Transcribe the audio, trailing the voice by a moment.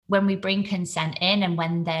when we bring consent in and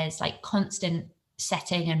when there's like constant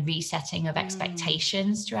setting and resetting of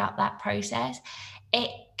expectations throughout that process,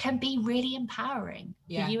 it can be really empowering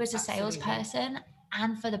for you as a salesperson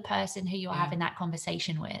and for the person who you're having that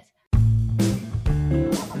conversation with.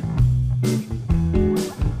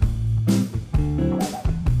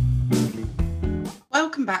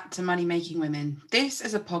 Welcome back to Money Making Women. This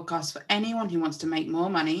is a podcast for anyone who wants to make more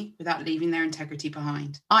money without leaving their integrity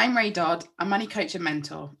behind. I'm Ray Dodd, a money coach and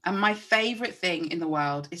mentor, and my favourite thing in the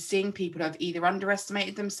world is seeing people who have either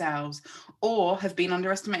underestimated themselves or have been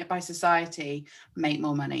underestimated by society make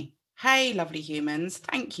more money. Hey, lovely humans.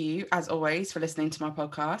 Thank you, as always, for listening to my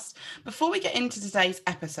podcast. Before we get into today's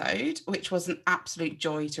episode, which was an absolute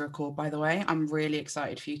joy to record, by the way, I'm really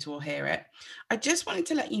excited for you to all hear it. I just wanted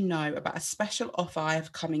to let you know about a special offer I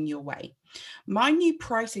have coming your way. My new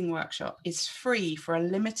pricing workshop is free for a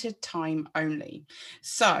limited time only.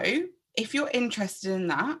 So if you're interested in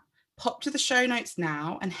that, pop to the show notes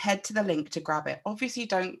now and head to the link to grab it. Obviously,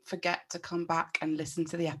 don't forget to come back and listen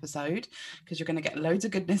to the episode because you're going to get loads of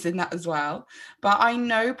goodness in that as well. But I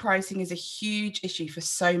know pricing is a huge issue for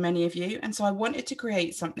so many of you. And so I wanted to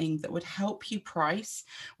create something that would help you price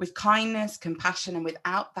with kindness, compassion, and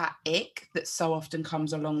without that ick that so often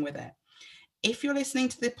comes along with it. If you're listening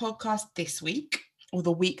to the podcast this week or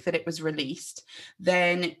the week that it was released,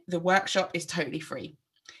 then the workshop is totally free.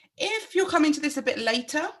 If you're coming to this a bit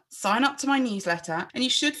later, sign up to my newsletter and you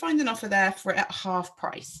should find an offer there for it at half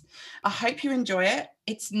price. I hope you enjoy it.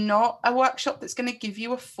 It's not a workshop that's going to give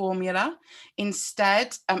you a formula.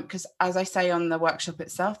 Instead, because as I say on the workshop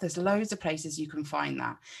itself, there's loads of places you can find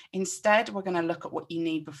that. Instead, we're going to look at what you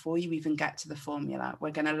need before you even get to the formula.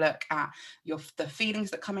 We're going to look at the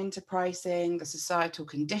feelings that come into pricing, the societal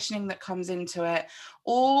conditioning that comes into it,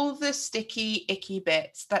 all the sticky, icky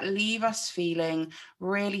bits that leave us feeling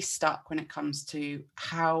really stuck when it comes to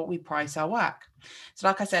how we price our work. So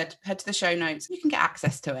like I said, head to the show notes. You can get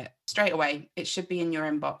access to it straight away. It should be in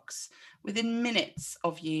your inbox within minutes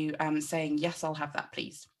of you saying, yes, I'll have that,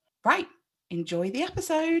 please. Right. Enjoy the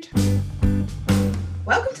episode.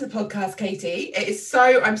 Welcome to the podcast, Katie.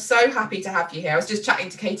 I'm so happy to have you here. I was just chatting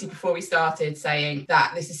to Katie before we started saying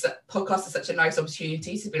that podcast is such a nice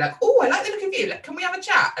opportunity to be like, oh, I like the look of you. Can we have a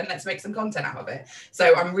chat and let's make some content out of it?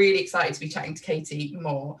 So I'm really excited to be chatting to Katie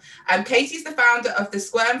more. Katie's the founder of the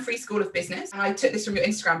Squirm Free School of Business. And I took this from your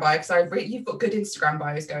Instagram bio because you've got good Instagram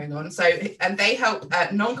bios going on. And they help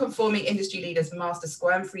non-conforming industry leaders master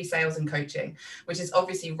squirm-free sales and coaching, which is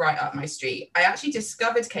obviously right up my street. I actually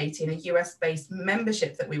discovered Katie in a US-based membership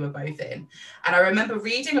that we were both in, and I remember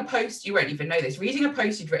reading a post, you won't even know this, reading a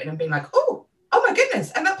post you'd written and being like, oh my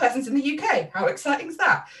goodness, and that person's in the UK, how exciting is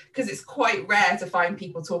that? Because it's quite rare to find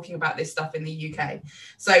people talking about this stuff in the UK.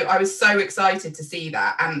 So I was so excited to see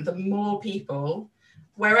that, and the more people,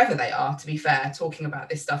 wherever they are, to be fair, talking about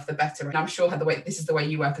this stuff, the better. And I'm sure this is the way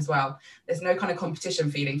you work as well. There's no kind of competition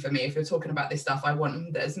feeling for me. If you're talking about this stuff, I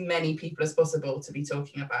want as many people as possible to be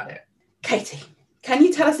talking about it. Katie, can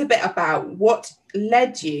you tell us a bit about what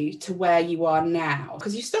led you to where you are now?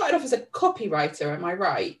 Because you started off as a copywriter, am I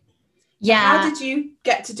right? Yeah. How did you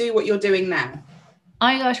get to do what you're doing now? Oh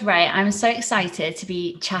my gosh, Ray, I'm so excited to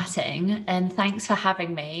be chatting and thanks for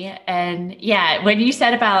having me. And yeah, when you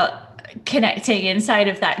said about connecting inside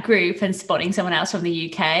of that group and spotting someone else from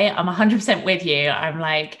the UK, I'm 100% with you. I'm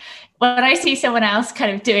like, when I see someone else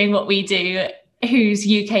kind of doing what we do, who's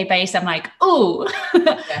UK based, I'm like, oh,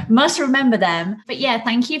 must remember them. But yeah,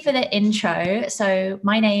 thank you for the intro. So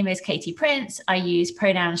my name is Katie Prince. I use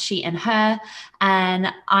pronouns she and her, and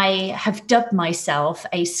I have dubbed myself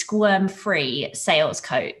a squirm-free sales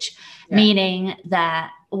coach, meaning that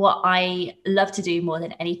what I love to do more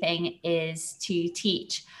than anything is to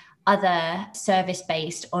teach other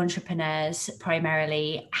service-based entrepreneurs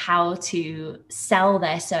primarily how to sell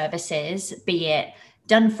their services, be it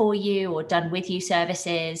done for you or done with you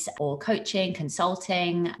services or coaching,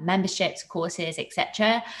 consulting, memberships, courses,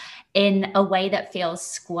 etc., in a way that feels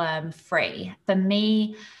squirm free. For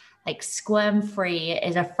me, like squirm free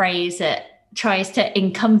is a phrase that tries to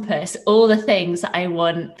encompass all the things that I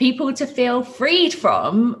want people to feel freed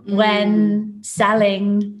from when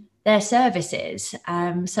selling their services.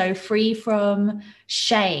 So free from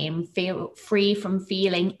shame, free from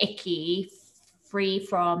feeling icky, free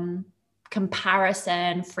from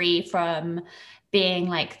comparison, free from being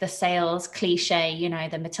like the sales cliche,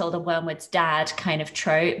 the Matilda Wormwood's dad kind of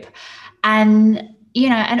trope. And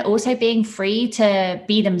also being free to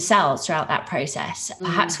be themselves throughout that process.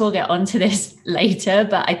 Perhaps we'll get onto this later,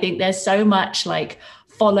 but I think there's so much like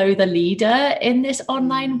follow the leader in this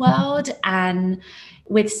online world. And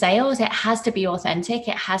with sales, it has to be authentic.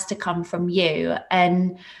 It has to come from you.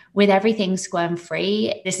 And with everything Squirm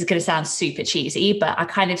Free, this is going to sound super cheesy, but I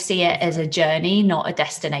kind of see it as a journey, not a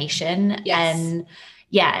destination. Yes. And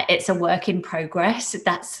yeah, it's a work in progress.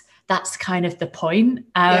 That's kind of the point.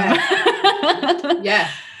 Yeah.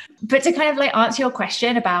 But to kind of like answer your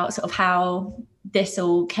question about sort of how this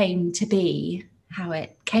all came to be, how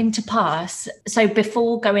it came to pass. So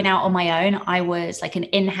before going out on my own, I was like an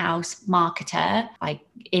in-house marketer, like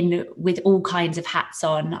with all kinds of hats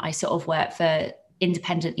on. I sort of worked for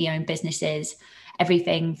independently owned businesses,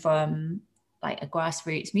 everything from like a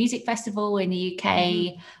grassroots music festival in the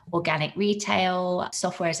UK, organic retail,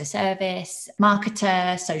 software as a service,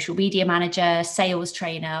 marketer, social media manager, sales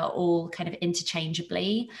trainer, all kind of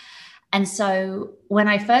interchangeably. And so when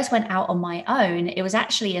I first went out on my own, it was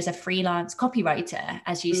actually as a freelance copywriter,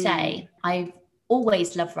 as you say. I've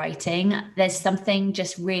always loved writing. There's something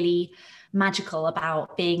just really magical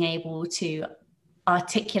about being able to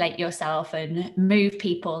articulate yourself and move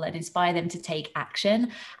people and inspire them to take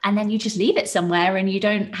action. And then you just leave it somewhere and you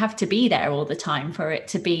don't have to be there all the time for it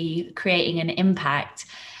to be creating an impact.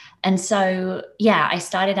 And so, yeah, I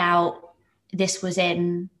started out, this was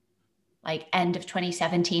in like end of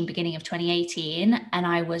 2017, beginning of 2018. And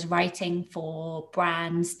I was writing for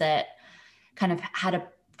brands that kind of had a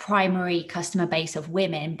primary customer base of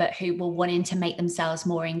women, but who were wanting to make themselves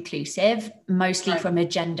more inclusive, mostly from a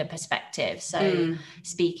gender perspective. So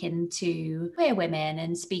speaking to queer women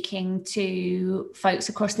and speaking to folks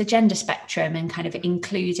across the gender spectrum and kind of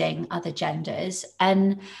including other genders.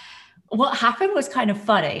 And what happened was kind of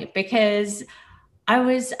funny because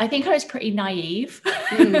I think I was pretty naive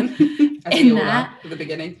in that at the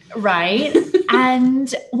beginning. Right.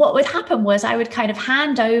 And what would happen was I would kind of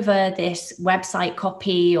hand over this website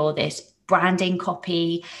copy or this branding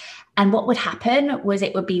copy. And what would happen was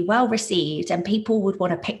it would be well received and people would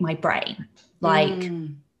want to pick my brain, like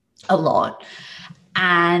a lot.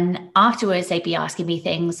 And afterwards they'd be asking me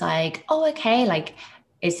things like, oh, okay, like,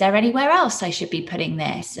 is there anywhere else I should be putting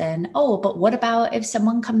this? And, oh, but what about if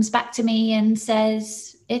someone comes back to me and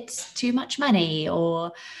says it's too much money?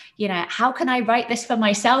 Or, you know, how can I write this for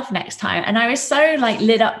myself next time? And I was so like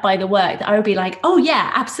lit up by the work that I would be like, oh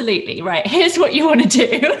yeah, absolutely. Right. Here's what you want to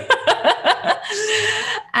do.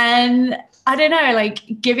 And I don't know,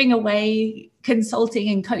 like giving away consulting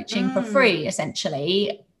and coaching for free,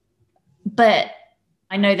 essentially. But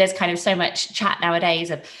I know there's kind of so much chat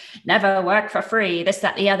nowadays of never work for free, this,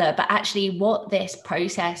 that, the other. But actually what this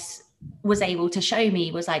process was able to show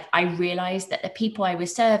me was like, I realized that the people I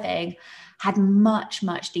was serving had much,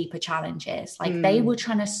 much deeper challenges. Like they were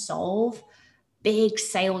trying to solve big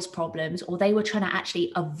sales problems, or they were trying to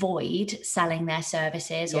actually avoid selling their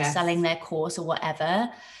services or selling their course or whatever.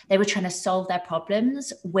 They were trying to solve their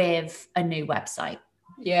problems with a new website.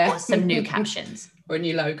 Or some new captions. Or a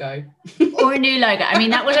new logo. Or a new logo. I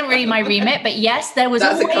mean, that wasn't really my remit, but yes, there was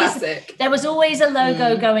always a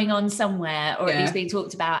logo going on somewhere, or at least being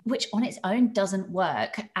talked about, which on its own doesn't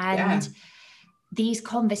work. And these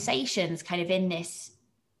conversations kind of in this,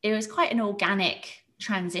 it was quite an organic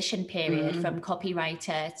transition period from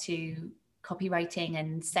copywriter to copywriting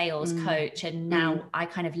and sales coach. And now I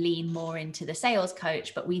kind of lean more into the sales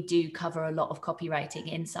coach, but we do cover a lot of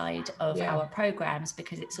copywriting inside of our programs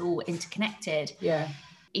because it's all interconnected.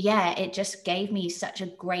 It just gave me such a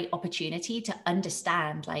great opportunity to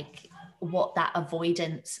understand like what that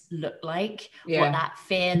avoidance looked like, what that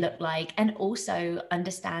fear looked like, and also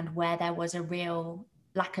understand where there was a real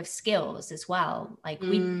lack of skills as well. Like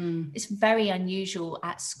it's very unusual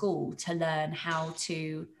at school to learn how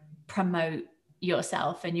to promote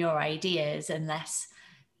yourself and your ideas unless,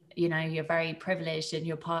 you know, you're very privileged and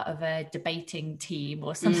you're part of a debating team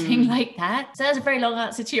or something like that. So that's a very long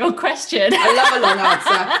answer to your question. I love a long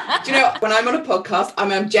answer. Do you know, when I'm on a podcast,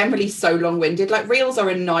 I'm generally so long-winded. Like reels are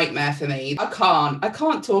a nightmare for me. I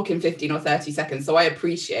can't talk in 15 or 30 seconds. So I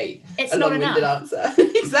appreciate a long-winded answer.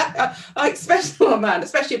 Exactly.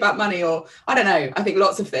 Especially about money, or I don't know. I think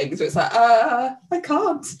lots of things where it's like, I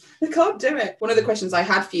can't do it. One of the questions I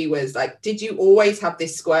had for you was like, did you always have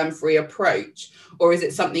this squirm-free approach? Or is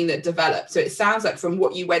it something that developed? So it sounds like from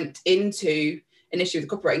what you went into initially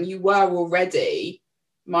with copywriting, you were already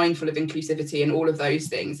mindful of inclusivity and all of those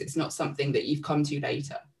things. It's not something that you've come to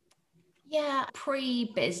later. Yeah,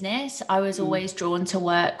 pre-business, I was always drawn to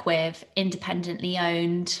work with independently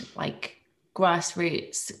owned, like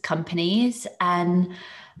grassroots companies. And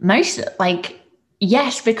most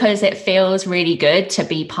yes, because it feels really good to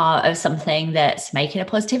be part of something that's making a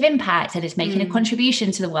positive impact and is making a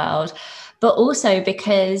contribution to the world. But also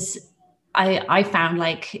because I found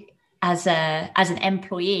like as an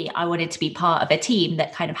employee, I wanted to be part of a team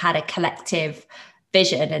that kind of had a collective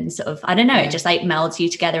vision and sort of, I don't know, it just like melds you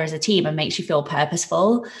together as a team and makes you feel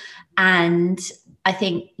purposeful. And I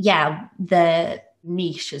think, the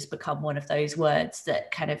niche has become one of those words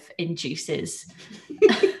that kind of induces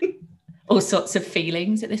all sorts of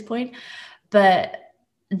feelings at this point. But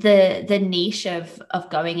the niche of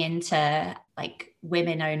going into like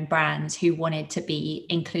women-owned brands who wanted to be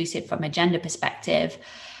inclusive from a gender perspective,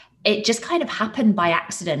 it just kind of happened by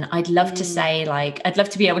accident. I'd love to say, like, I'd love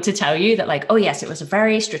to be able to tell you that, like, oh yes, it was a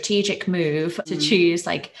very strategic move to choose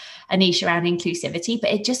like a niche around inclusivity,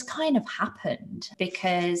 but it just kind of happened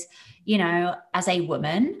because, you know, as a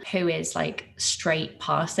woman who is like straight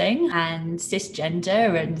passing and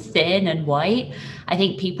cisgender and thin and white, I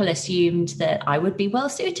think people assumed that I would be well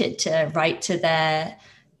suited to write to their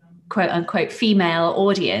quote unquote female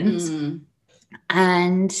audience.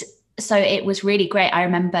 And so it was really great. I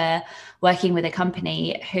remember working with a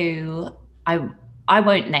company who I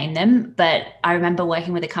won't name them, but I remember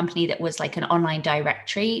working with a company that was like an online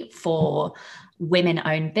directory for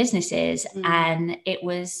women-owned businesses. And it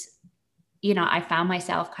was, you know, I found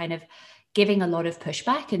myself kind of giving a lot of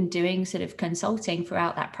pushback and doing sort of consulting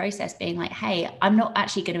throughout that process, being like, hey, I'm not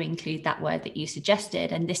actually going to include that word that you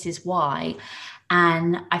suggested, and this is why.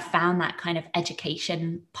 And I found that kind of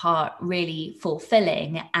education part really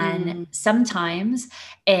fulfilling. And sometimes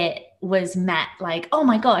it was met like, oh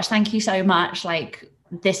my gosh, thank you so much. Like,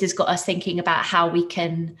 this has got us thinking about how we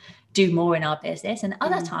can do more in our business. And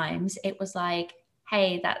other times it was like,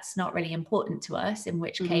 hey, that's not really important to us, in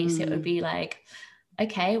which case it would be like,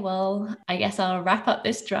 okay, well, I guess I'll wrap up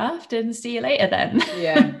this draft and see you later then.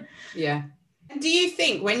 Yeah. Do you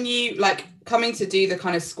think when you like coming to do the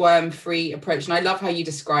kind of squirm-free approach, and I love how you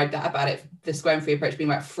described that about it, the squirm-free approach being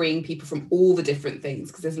about freeing people from all the different things,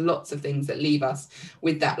 because there's lots of things that leave us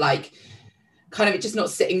with that, like, kind of it just not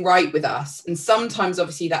sitting right with us. And sometimes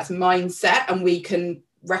obviously that's mindset, and we can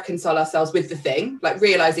reconcile ourselves with the thing, like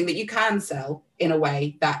realizing that you can sell in a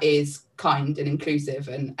way that is kind and inclusive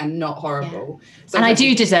and not horrible. And I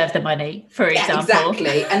do deserve the money, for example.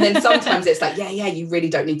 Exactly. And then sometimes it's like, you really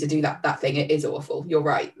don't need to do that thing. It is awful. You're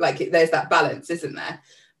right. Like there's that balance, isn't there?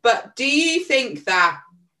 But do you think that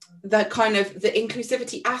the kind of the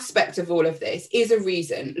inclusivity aspect of all of this is a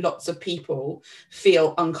reason lots of people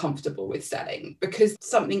feel uncomfortable with selling, because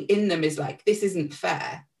something in them is like, this isn't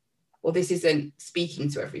fair, or this isn't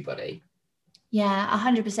speaking to everybody? Yeah,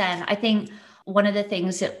 100%. I think one of the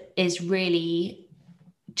things that is really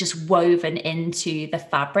just woven into the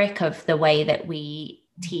fabric of the way that we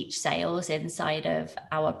teach sales inside of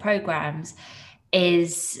our programs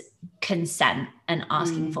is consent and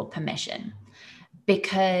asking for permission.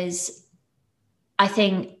 Because I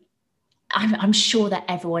think, I'm sure that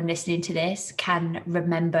everyone listening to this can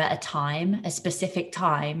remember a specific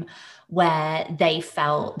time where they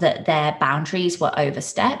felt that their boundaries were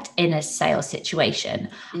overstepped in a sales situation.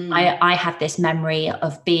 I have this memory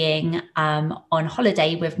of being on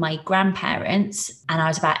holiday with my grandparents, and I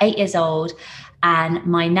was about 8 years old, and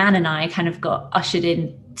my nan and I kind of got ushered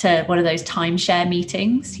into one of those timeshare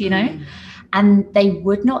meetings, you know, and they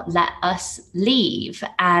would not let us leave.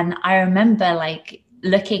 And I remember like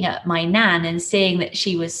looking at my nan and seeing that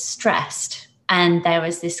she was stressed. And there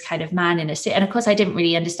was this kind of man in a suit. And of course, I didn't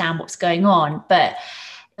really understand what's going on. But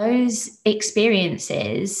those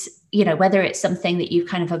experiences, you know, whether it's something that you've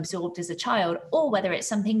kind of absorbed as a child or whether it's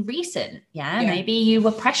something recent, maybe you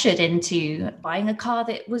were pressured into buying a car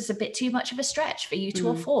that was a bit too much of a stretch for you to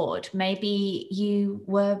afford. Maybe you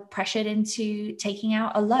were pressured into taking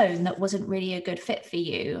out a loan that wasn't really a good fit for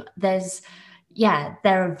you. There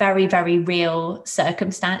are very, very real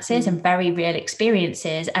circumstances and very real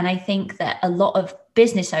experiences. And I think that a lot of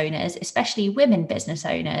business owners, especially women business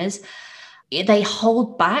owners, they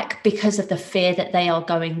hold back because of the fear that they are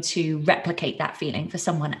going to replicate that feeling for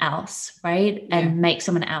someone else, right? And make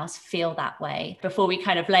someone else feel that way. Before we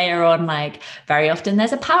kind of layer on, like, very often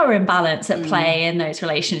there's a power imbalance at play in those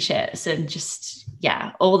relationships, and just,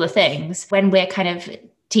 all the things. When we're kind of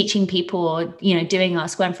teaching people, you know, doing our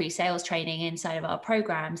squirm-free sales training inside of our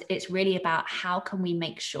programs, it's really about how can we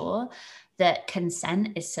make sure that consent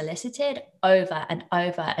is solicited over and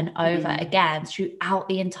over and over again throughout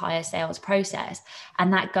the entire sales process.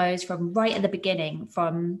 And that goes from right at the beginning,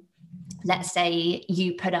 from, let's say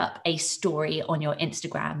you put up a story on your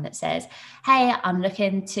Instagram that says, hey, I'm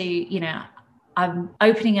looking to, you know, I'm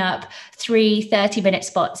opening up 3 30-minute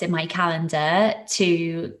spots in my calendar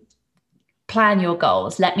to plan your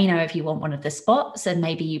goals. Let me know if you want one of the spots, and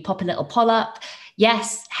maybe you pop a little poll up.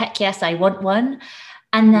 Yes, heck yes, I want one.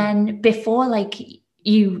 And then before, like,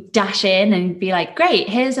 you dash in and be like, great,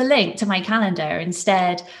 here's a link to my calendar,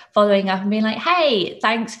 instead following up and being like, hey,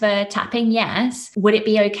 thanks for tapping yes. Would it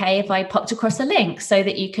be okay if I popped across a link so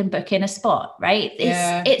that you can book in a spot, right?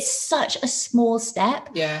 It's such a small step.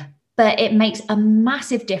 Yeah. But it makes a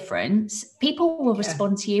massive difference. People will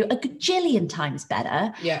respond to you a gajillion times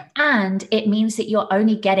better. Yeah. And it means that you're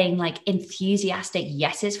only getting like enthusiastic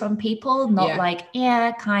yeses from people, not like,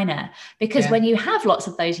 yeah, kind of. Because when you have lots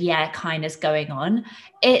of those kind ofs going on,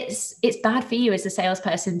 it's bad for you as a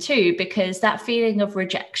salesperson too, because that feeling of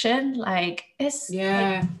rejection, like it's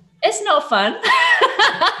not fun.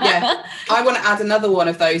 I want to add another one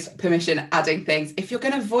of those permission adding things. If you're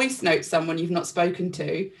going to voice note someone you've not spoken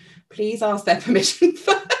to, please ask their permission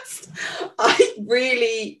first. I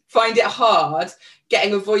really find it hard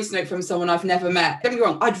getting a voice note from someone I've never met. Don't get me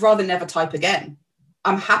wrong, I'd rather never type again.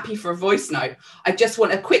 I'm happy for a voice note. I just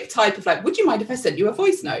want a quick type of like, would you mind if I sent you a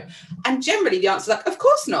voice note? And generally the answer is like, of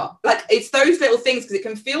course not. Like, it's those little things, because it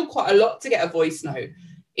can feel quite a lot to get a voice note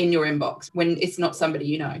in your inbox when it's not somebody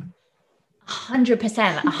you know.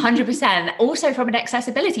 100%. Also from an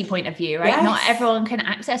accessibility point of view, right? Not everyone can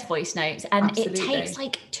access voice notes, and it takes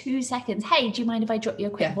like 2 seconds. Hey, do you mind if I drop you a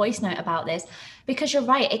quick voice note about this? Because you're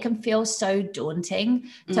right, it can feel so daunting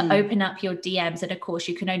to open up your DMs, and of course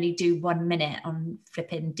you can only do 1 minute on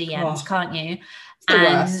flipping DMs, can't you?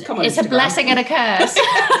 It's Come on, it's Instagram. A blessing and a curse.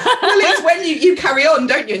 Well, it's when you carry on,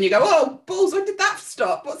 don't you? And you go, oh, balls, when did that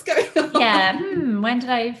stop? What's going on? When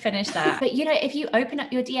did I finish that? But, you know, if you open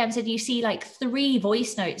up your DMs and you see like 3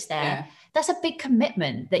 voice notes there, that's a big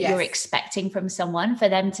commitment that you're expecting from someone, for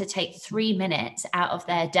them to take 3 minutes out of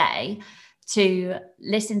their day to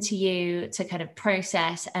listen to you, to kind of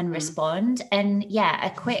process and respond. And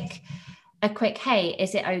a quick, hey,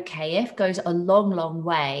 is it okay if, goes a long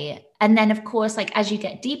way. And then of course, like as you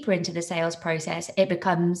get deeper into the sales process, it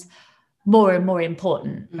becomes more and more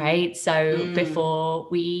important, right? So before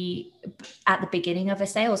at the beginning of a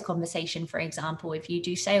sales conversation, for example, if you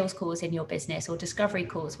do sales calls in your business, or discovery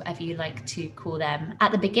calls, whatever you like to call them,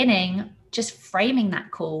 at the beginning, just framing that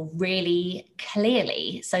call really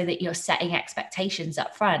clearly so that you're setting expectations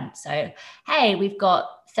up front. So, hey, we've got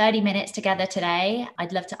 30 minutes together today.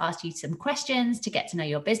 I'd love to ask you some questions to get to know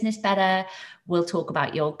your business better. We'll talk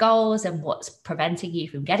about your goals and what's preventing you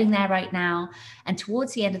from getting there right now. And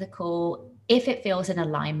towards the end of the call, if it feels in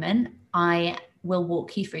alignment, I will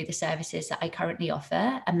walk you through the services that I currently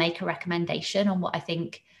offer and make a recommendation on what I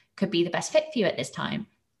think could be the best fit for you at this time.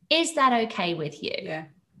 Is that okay with you?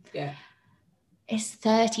 Yeah. It's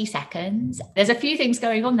 30 seconds. There's a few things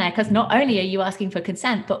going on there, because not only are you asking for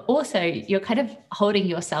consent, but also you're kind of holding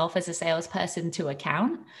yourself as a salesperson to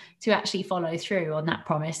account to actually follow through on that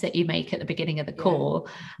promise that you make at the beginning of the call.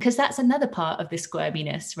 Because that's another part of the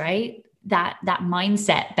squirminess, right? That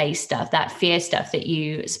mindset based stuff, that fear stuff that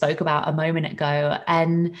you spoke about a moment ago.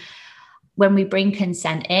 And when we bring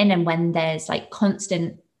consent in, and when there's like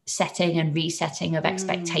constant setting and resetting of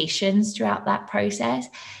expectations throughout that process,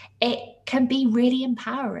 it can be really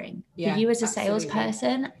empowering for you as a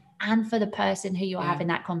salesperson and for the person who you're having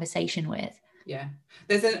that conversation with. Yeah.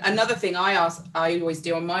 There's another thing I always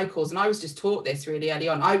do on my calls, and I was just taught this really early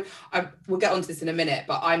on. I we'll get onto this in a minute,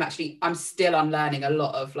 but I'm still unlearning a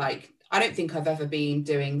lot of, like, I don't think I've ever been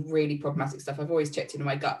doing really problematic stuff. I've always checked in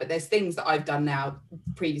my gut, but there's things that I've done now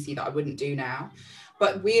previously that I wouldn't do now.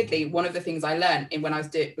 But weirdly, one of the things I learned when I was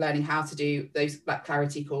learning how to do those like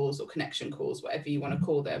clarity calls or connection calls, whatever you want to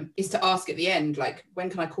call them, is to ask at the end, like, when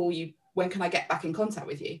can I call you? When can I get back in contact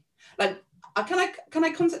with you? Like, can I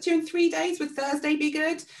contact you in 3 days? Would Thursday be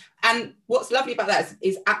good? And what's lovely about that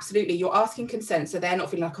is absolutely you're asking consent. So they're not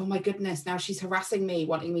feeling like, oh my goodness, now she's harassing me,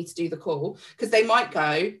 wanting me to do the call. Because they might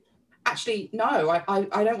go, actually, no,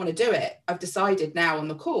 I don't want to do it. I've decided now on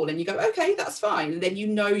the call. And you go, okay, that's fine. And then you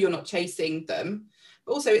know you're not chasing them.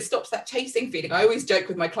 But also it stops that chasing feeling. I always joke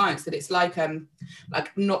with my clients that it's like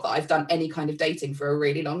not that I've done any kind of dating for a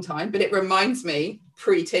really long time, but it reminds me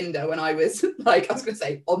pre-Tinder when I was like, I was going to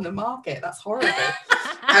say on the market. That's horrible.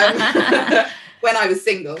 When I was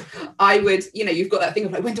single, I would, you've got that thing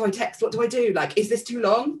of like, when do I text? What do I do? Like, is this too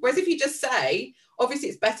long? Whereas if you just say, obviously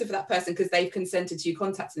it's better for that person because they've consented to you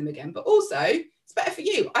contacting them again, but also it's better for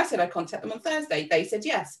you. I said I'd contact them on Thursday. They said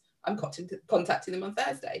yes. I'm contacting them on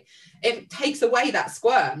Thursday. It takes away that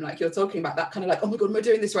squirm, like you're talking about, that kind of like, oh my God, am I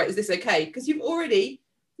doing this right? Is this okay? Because you got it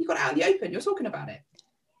out in the open. You're talking about it.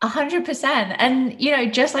 100%.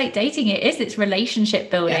 And, just like dating, it's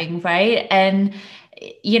relationship building, right? And,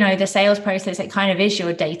 the sales process, it kind of is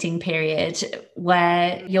your dating period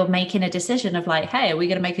where you're making a decision of like, hey, are we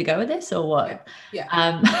going to make a go of this or what? Yeah.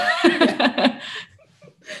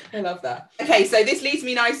 I love that. Okay, so this leads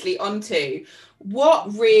me nicely onto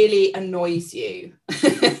What really annoys you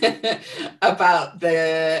about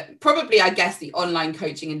probably, I guess, the online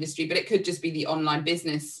coaching industry, but it could just be the online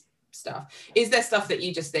business stuff? Is there stuff that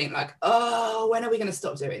you just think like, oh, when are we going to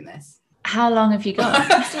stop doing this? How long have you got?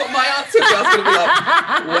 That's what my answer was. I was going to be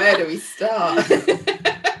like, where do we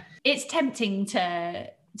start? It's tempting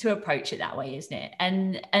to approach it that way, isn't it?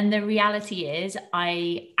 And the reality is,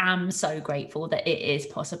 I am so grateful that it is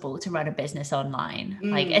possible to run a business online.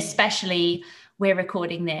 Like, especially we're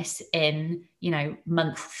recording this in,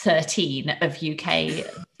 month 13 of UK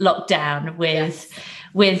lockdown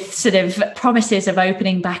with sort of promises of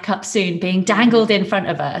opening back up soon being dangled in front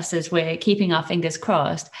of us as we're keeping our fingers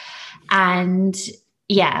crossed. And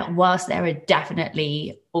yeah, whilst there are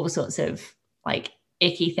definitely all sorts of like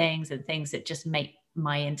icky things and things that just make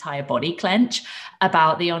my entire body clench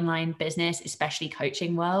about the online business, especially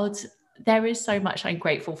coaching world, there is so much I'm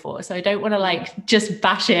grateful for. So I don't want to like just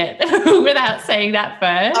bash it without saying that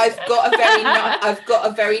first. I've got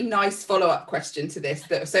a very nice follow-up question to this.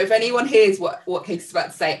 So if anyone hears what Katie's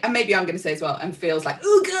about to say, and maybe I'm going to say as well, and feels like,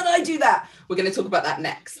 oh God, I do that, we're going to talk about that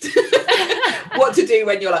next. What to do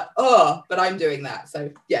when you're like, oh, but I'm doing that.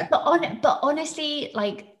 So yeah. But honestly,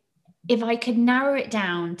 like, if I could narrow it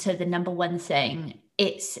down to the number one thing,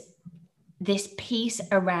 it's this piece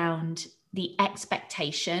around the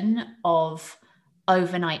expectation of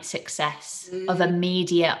overnight success, of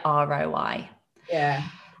immediate ROI. Yeah.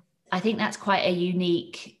 I think that's quite a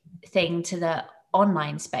unique thing to the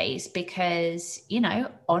online space because,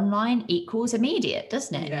 online equals immediate,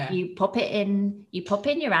 doesn't it? Yeah. You pop in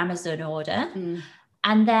your Amazon order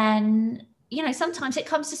and then, sometimes it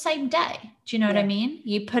comes the same day. Do you know what I mean?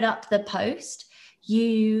 You put up the post,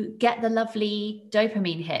 you get the lovely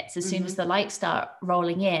dopamine hits as soon as the lights start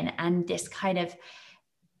rolling in, and this kind of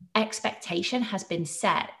expectation has been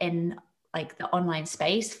set in like the online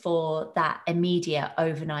space for that immediate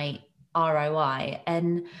overnight ROI.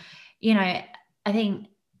 And I think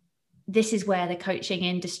this is where the coaching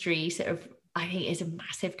industry I think is a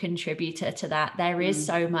massive contributor to that. There is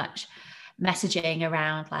so much messaging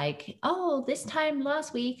around like, oh, this time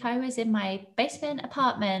last week I was in my basement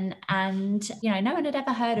apartment and no one had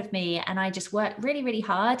ever heard of me, and I just worked really, really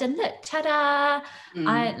hard, and look, ta-da,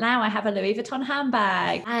 now I have a Louis Vuitton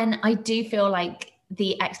handbag. And I do feel like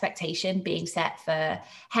the expectation being set for,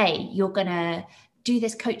 hey, you're gonna do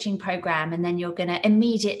this coaching program and then you're going to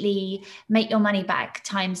immediately make your money back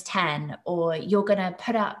times 10, or you're going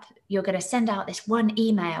to send out this one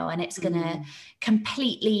email and it's going to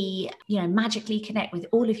completely, magically connect with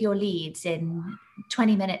all of your leads in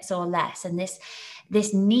 20 minutes or less. And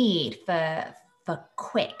this need for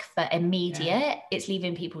quick, for immediate, it's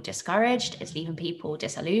leaving people discouraged. It's leaving people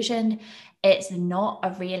disillusioned. It's not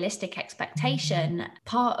a realistic expectation.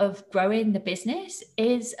 Part of growing the business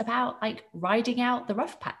is about like riding out the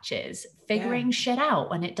rough patches, figuring shit out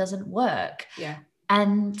when it doesn't work. Yeah.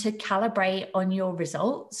 And to calibrate on your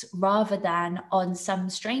results rather than on some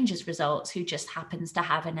stranger's results who just happens to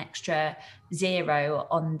have an extra 0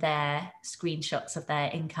 on their screenshots of their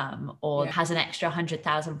income, or has an extra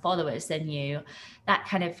 100,000 followers than you. That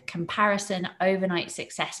kind of comparison overnight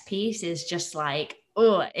success piece is just like,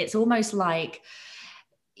 oh, it's almost like,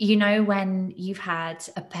 when you've had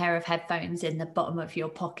a pair of headphones in the bottom of your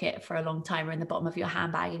pocket for a long time, or in the bottom of your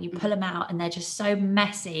handbag, and you pull them out and they're just so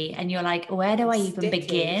messy and you're like, where do I even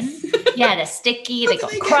begin? Yeah, they're sticky. They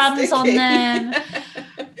got crumbs on them.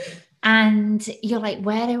 And you're like,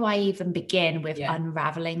 where do I even begin with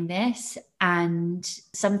unraveling this? And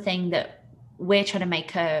something that we're trying to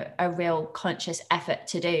make a real conscious effort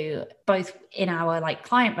to do, both in our like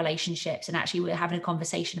client relationships, and actually we're having a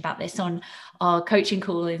conversation about this on our coaching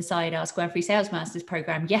call inside our Square Free Sales Masters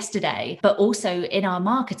program yesterday, but also in our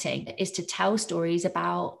marketing, is to tell stories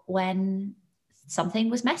about when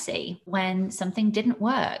something was messy, when something didn't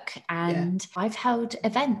work. And I've held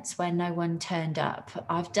events where no one turned up.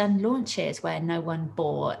 I've done launches where no one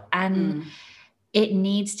bought, and it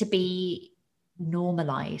needs to be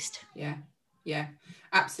normalized. Yeah,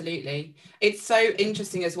 absolutely. It's so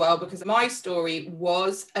interesting as well, because my story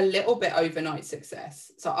was a little bit overnight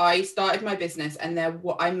success. So I started my business, and I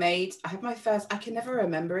had my first, I can never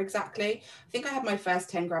remember exactly. I think I had my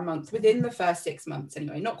first 10 grand month within the first 6 months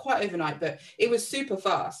anyway, not quite overnight, but it was super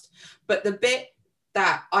fast. But the bit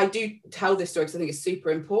that I do tell this story because I think it's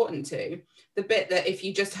super important too, the bit that if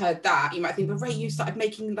you just heard that, you might think, but Ray, you started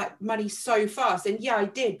making like money so fast. And yeah, I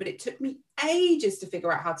did, but it took me ages to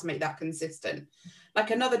figure out how to make that consistent. Like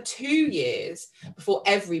another 2 years before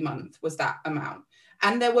every month was that amount.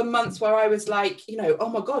 And there were months where I was like, oh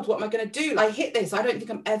my God, what am I going to do? I hit this. I don't think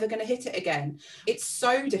I'm ever going to hit it again. It's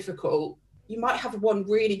so difficult you might have one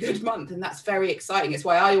really good month, and that's very exciting. It's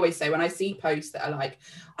why I always say, when I see posts that are like,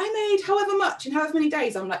 I made however much in however many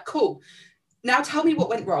days, I'm like, cool. Now tell me what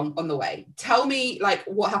went wrong on the way. Tell me like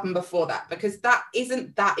what happened before that, because that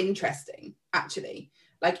isn't that interesting, actually.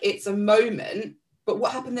 Like, it's a moment, but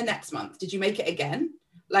what happened the next month? Did you make it again?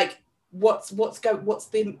 Like, what's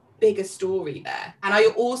the bigger story there? And I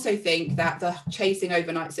also think that the chasing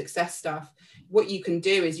overnight success stuff, what you can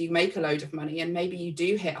do is you make a load of money and maybe you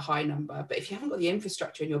do hit a high number, but if you haven't got the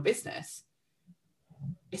infrastructure in your business,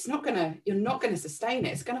 you're not gonna sustain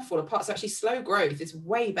it. It's gonna fall apart. So actually, slow growth is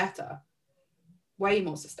way better, way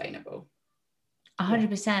more sustainable.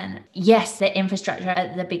 100%. Yes, the infrastructure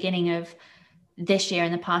at the beginning of this year,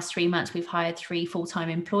 in the past 3 months, we've hired 3 full-time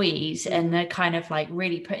employees, and they're kind of like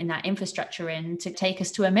really putting that infrastructure in to take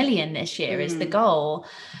us to 1 million this year is the goal.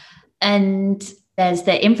 And there's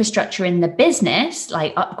the infrastructure in the business,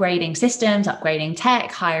 like upgrading systems, upgrading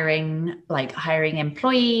tech, hiring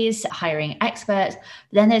employees, hiring experts. But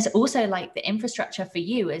then there's also like the infrastructure for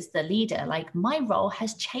you as the leader. Like, my role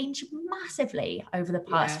has changed massively over the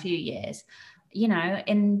past few years. You know,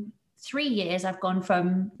 in 3 years, I've gone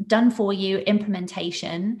from done for you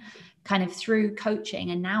implementation kind of through coaching.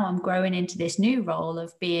 And now I'm growing into this new role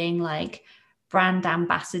of being like brand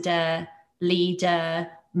ambassador, leader,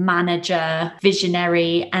 manager,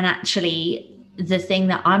 visionary. And actually, the thing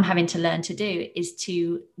that I'm having to learn to do is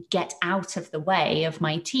to get out of the way of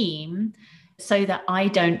my team so that I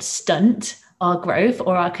don't stunt our growth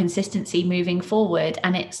or our consistency moving forward.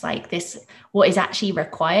 And it's like this, what is actually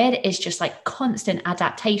required is just like constant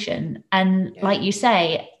adaptation. And like you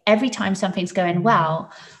say, every time something's going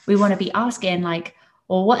well, we want to be asking like,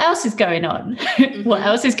 well, what else is going on? What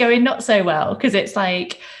else is going not so well? Because it's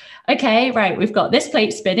like, okay, right, we've got this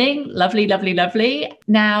plate spinning, lovely, lovely, lovely.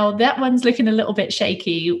 Now that one's looking a little bit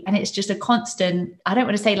shaky, and it's just a constant, I don't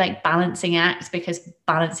want to say like balancing act, because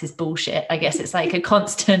balance is bullshit. I guess it's like a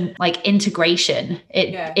constant like integration.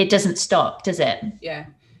 It doesn't stop, does it? Yeah.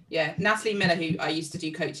 Natalie Miller, who I used to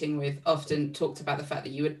do coaching with, often talked about the fact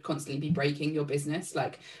that you would constantly be breaking your business.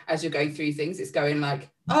 Like, as you're going through things, it's going like,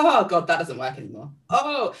 oh God, that doesn't work anymore.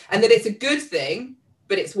 Oh, and then it's a good thing,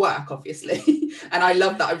 but it's work, obviously. And I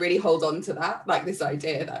love that. I really hold on to that, like this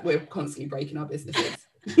idea that we're constantly breaking our businesses.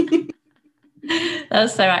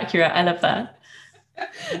 That's so accurate. I love that.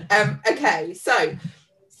 Okay, so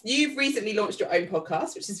you've recently launched your own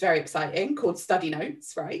podcast, which is very exciting, called Study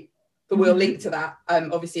Notes, right? But we'll link to that,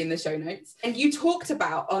 obviously, in the show notes. And you talked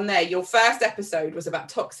about on there, your first episode was about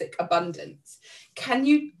toxic abundance.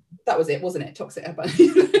 That was it, wasn't it? Toxic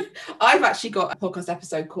abundance. I've actually got a podcast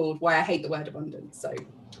episode called Why I Hate the Word Abundance. So,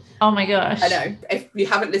 oh my gosh. I know. If you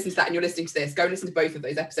haven't listened to that and you're listening to this, go and listen to both of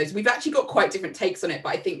those episodes. We've actually got quite different takes on it, but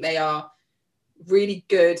I think they are really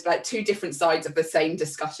good, like 2 different sides of the same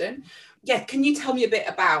discussion. Yeah, can you tell me a bit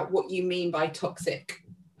about what you mean by toxic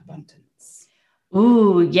abundance?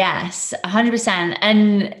 Ooh, yes, 100%.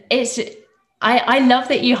 And I love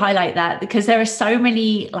that you highlight that, because there are so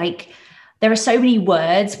many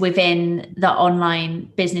words within the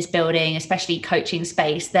online business building, especially coaching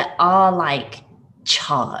space, that are like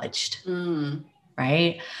charged,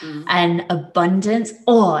 right? And abundance,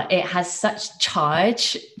 it has such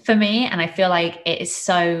charge for me. And I feel like it's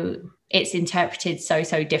interpreted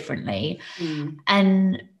so differently.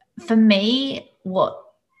 And for me, what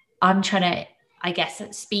I'm trying to, I guess,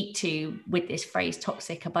 speak to with this phrase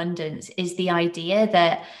toxic abundance is the idea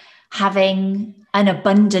that having an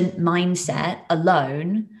abundant mindset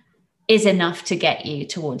alone is enough to get you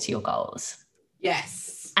towards your goals.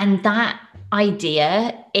 Yes. And that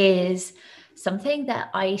idea is something that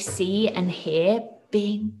I see and hear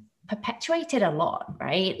being perpetuated a lot,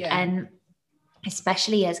 right? Yeah. And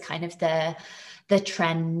especially as kind of the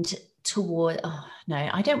trend toward,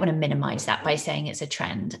 I don't want to minimize that by saying it's a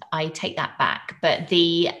trend. I take that back. But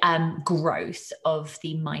the growth of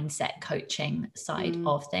the mindset coaching side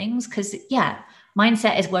of things, because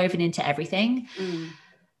mindset is woven into everything.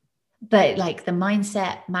 But like the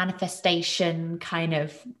mindset manifestation kind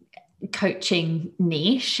of coaching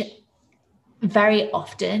niche very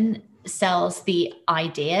often sells the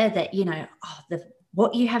idea that,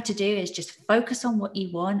 what you have to do is just focus on what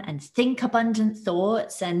you want and think abundant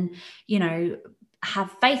thoughts and,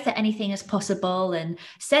 have faith that anything is possible and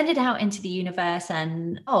send it out into the universe.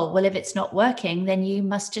 And, if it's not working, then you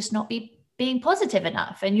must just not be being positive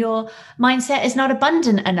enough and your mindset is not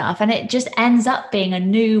abundant enough. And it just ends up being a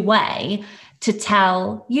new way to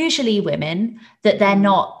tell usually women that they're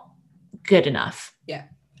not good enough. Yeah.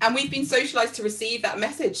 And we've been socialized to receive that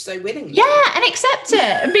message so willingly. Yeah, and accept it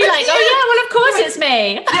and be like, oh yeah, well, of course it's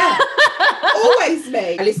me. Yeah, always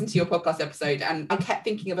me. I listened to your podcast episode and I kept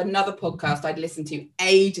thinking of another podcast I'd listened to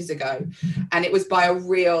ages ago. And it was by a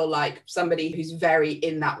real, like, somebody who's very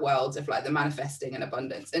in that world of like the manifesting and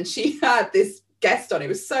abundance. And she had this guest on. It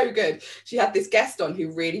was so good. She had this guest on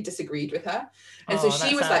who really disagreed with her. And so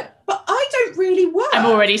she was like, but I don't really work. I'm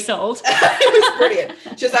already sold. It was brilliant.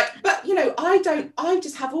 She was like, but you know, I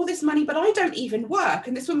just have all this money, but I don't even work.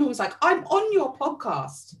 And this woman was like, I'm on your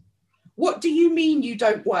podcast. What do you mean you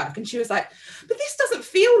don't work? And she was like, but this doesn't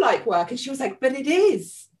feel like work. And she was like, but it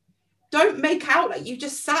is. Don't make out like you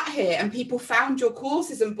just sat here and people found your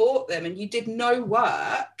courses and bought them and you did no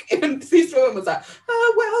work. And this woman was like,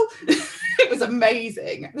 oh, well, it was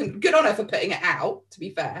amazing. And good on her for putting it out, to be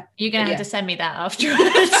fair. You're going to have to send me that afterwards.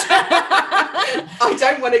 I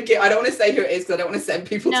don't want to say who it is because I don't want to send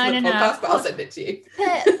people to the podcast, but I'll send it to you.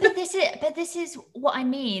 But this is what I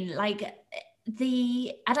mean. Like,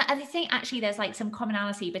 I think actually there's like some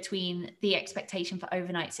commonality between the expectation for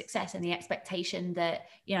overnight success and the expectation that,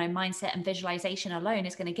 you know, mindset and visualization alone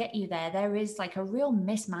is going to get you there. There is like a real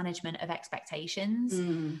mismanagement of expectations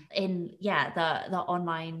in the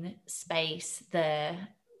online space, the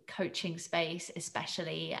coaching space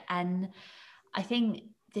especially. And I think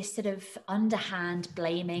this sort of underhand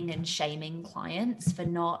blaming and shaming clients for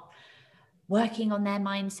not working on their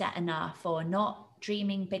mindset enough, or not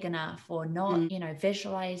dreaming big enough, or not, you know,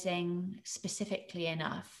 visualizing specifically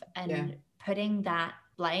enough, and putting that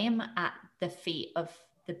blame at the feet of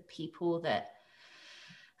the people that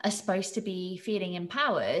are supposed to be feeling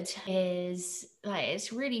empowered is like,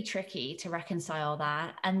 it's really tricky to reconcile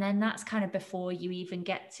that. And then that's kind of before you even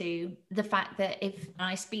get to the fact that, if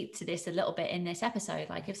I speak to this a little bit in this episode,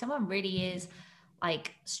 like if someone really is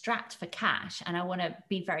like strapped for cash, and I want to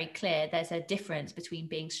be very clear, there's a difference between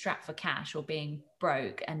being strapped for cash or being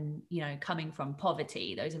broke and, you know, coming from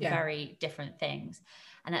poverty. Those are very different things.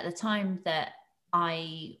 And at the time that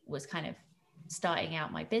I was kind of starting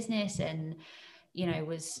out my business and, you know,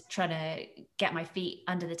 was trying to get my feet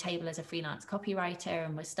under the table as a freelance copywriter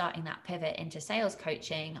and was starting that pivot into sales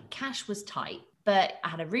coaching, cash was tight, but I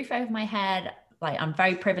had a roof over my head. Like, I'm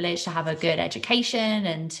very privileged to have a good education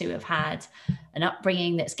and to have had an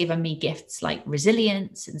upbringing that's given me gifts like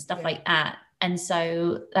resilience and stuff like that. And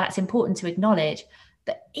so that's important to acknowledge.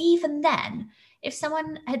 But even then, if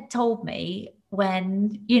someone had told me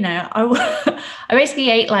when, you know, I basically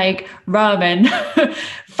ate like ramen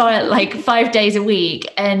like 5 days a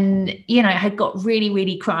week, and, you know, had got really,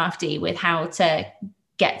 really crafty with how to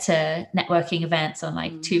get to networking events on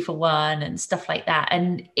like 2-for-1 and stuff like that.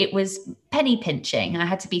 And it was penny pinching. I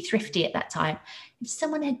had to be thrifty at that time. If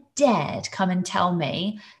someone had dared come and tell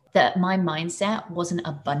me that my mindset wasn't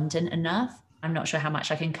abundant enough, I'm not sure how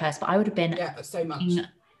much I can curse, but I would have been so much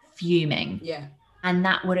fuming. Yeah. And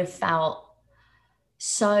that would have felt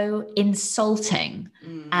so insulting.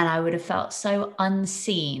 And I would have felt so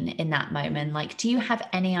unseen in that moment. Like, do you have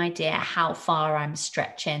any idea how far I'm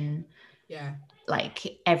stretching?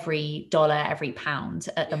 Like every dollar, every pound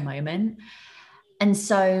at the moment. And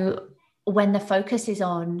so when the focus is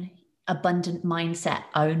on abundant mindset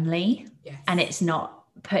only, and it's not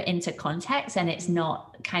put into context, and it's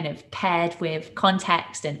not kind of paired with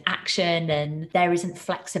context and action, and there isn't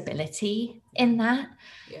flexibility in that,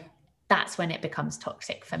 that's when it becomes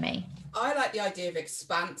toxic for me. I like the idea of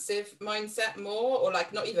expansive mindset more, or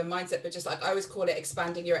like not even mindset, but just like, I always call it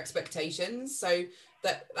expanding your expectations. So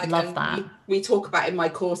that, like, love that. We talk about in my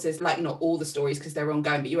courses, like not all the stories because they're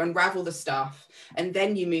ongoing, but you unravel the stuff and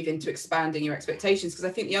then you move into expanding your expectations. Because I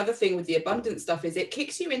think the other thing with the abundance stuff is it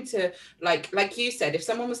kicks you into like you said, if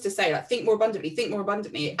someone was to say like, think more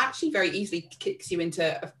abundantly, it actually very easily kicks you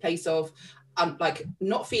into a place of like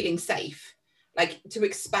not feeling safe. Like, to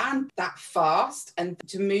expand that fast and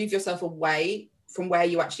to move yourself away from where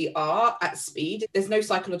you actually are at speed, there's no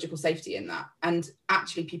psychological safety in that. And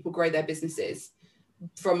actually people grow their businesses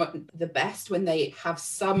from the best when they have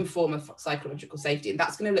some form of psychological safety, and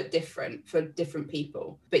that's going to look different for different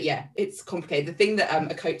people. But yeah, it's complicated. The thing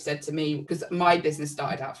that a coach said to me, because my business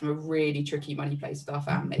started out from a really tricky money place with our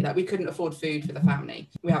family, like we couldn't afford food for the family,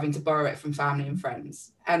 we're having to borrow it from family and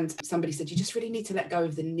friends, and somebody said, you just really need to let go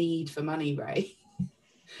of the need for money, Ray.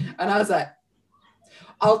 And I was like,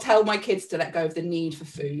 I'll tell my kids to let go of the need for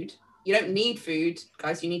food. You don't need food,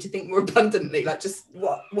 guys. You need to think more abundantly. Like, just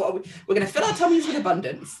what are we? We're going to fill our tummies with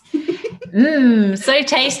abundance. So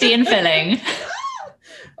tasty and filling.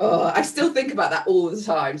 Oh, I still think about that all the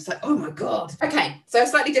time. It's like, oh my God. Okay, so a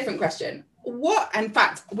slightly different question. In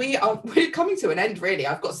fact, we're coming to an end, really.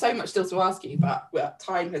 I've got so much still to ask you, but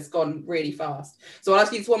time has gone really fast. So I'll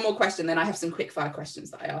ask you just one more question, then I have some quick fire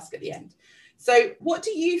questions that I ask at the end. So what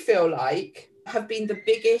do you feel like have been the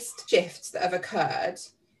biggest shifts that have occurred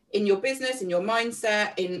in your business, in your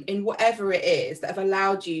mindset, in whatever it is that have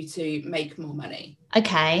allowed you to make more money?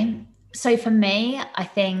 Okay. So for me, I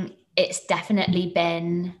think it's definitely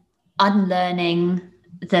been unlearning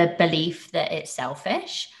the belief that it's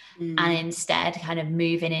selfish and instead kind of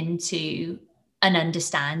moving into an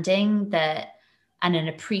understanding that and an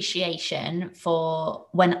appreciation for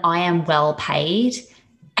when I am well paid,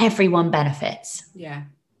 everyone benefits. Yeah.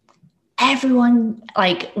 Everyone,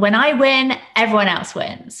 like when I win, everyone else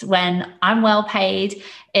wins. When I'm well paid,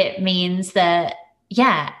 it means that,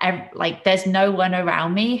 like there's no one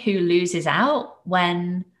around me who loses out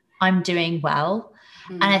when I'm doing well.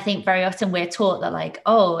 And I think very often we're taught that like,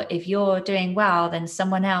 oh, if you're doing well, then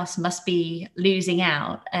someone else must be losing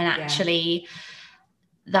out. And actually,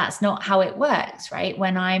 that's not how it works, right?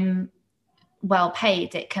 When I'm well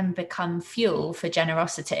paid, it can become fuel for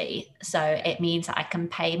generosity. So it means that I can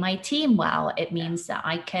pay my team well. It means that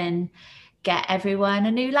I can get everyone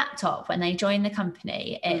a new laptop when they join the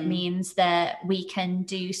company. It means that we can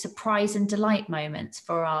do surprise and delight moments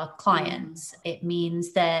for our clients. It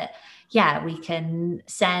means that, we can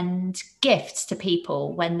send gifts to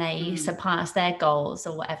people when they surpass their goals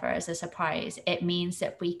or whatever as a surprise. It means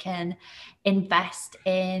that we can invest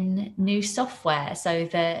in new software so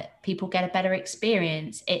that people get a better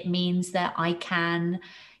experience. It means that I can,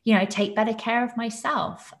 take better care of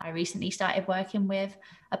myself. I recently started working with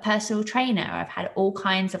a personal trainer. I've had all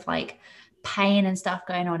kinds of like pain and stuff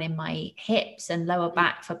going on in my hips and lower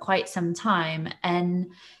back for quite some time. And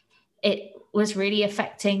it was really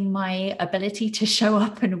affecting my ability to show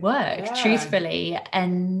up and work, truthfully.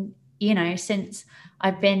 And, since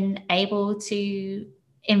I've been able to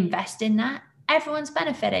invest in that, everyone's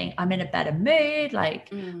benefiting. I'm in a better mood.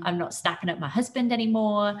 Like I'm not snapping at my husband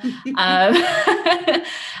anymore.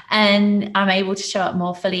 And I'm able to show up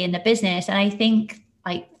more fully in the business. And I think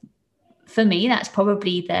like, for me, that's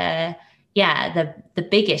probably the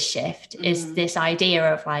biggest shift is this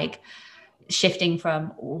idea of like shifting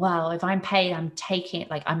from, well, if I'm paid, I'm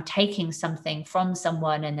taking something from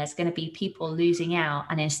someone and there's going to be people losing out.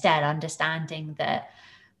 And instead understanding that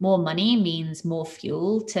more money means more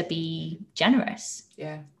fuel to be generous.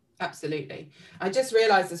 Yeah, absolutely. I just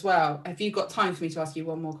realized as well, have you got time for me to ask you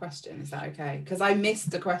one more question? Is that okay? Because I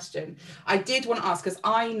missed the question. I did want to ask, because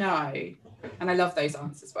I know, and I love those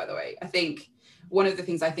answers, by the way. I think one of the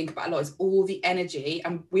things I think about a lot is all the energy,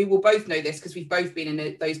 and we will both know this because we've both been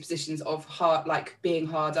in those positions of hard, like being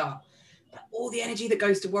hard up, but all the energy that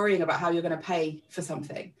goes to worrying about how you're going to pay for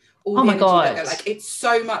something. Oh my God. Like it's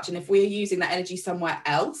so much. And if we're using that energy somewhere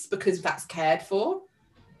else because that's cared for,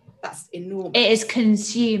 that's enormous. It is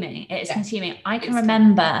consuming. Consuming. I can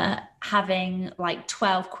remember having like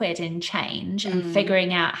 12 quid in change and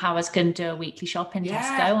figuring out how I was going to do a weekly shop in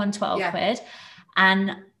Tesco on 12 quid.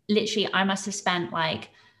 And literally I must have spent like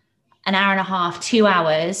an hour and a half, 2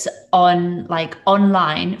 hours on like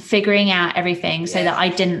online figuring out everything so that I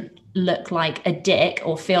didn't look like a dick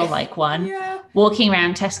or feel like one. Walking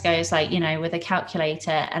around Tesco's like, with a calculator,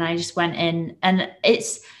 and I just went in, and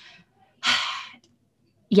it's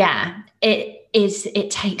it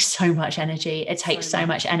takes so much energy. It takes so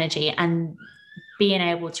much energy, and being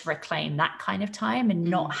able to reclaim that kind of time and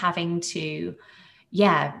not having to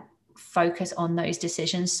focus on those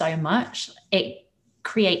decisions so much, it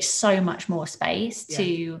creates so much more space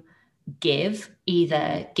to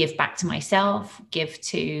either give back to myself, give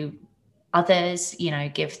to others,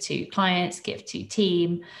 give to clients, give to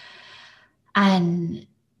team. And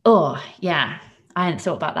I hadn't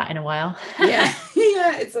thought about that in a while.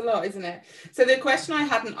 It's a lot, isn't it? So the question I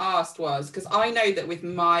hadn't asked was, because I know that with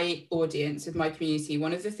my audience, with my community,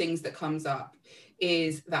 one of the things that comes up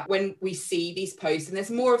is that when we see these posts, and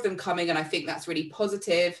there's more of them coming, and I think that's really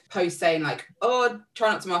positive, posts saying like, oh,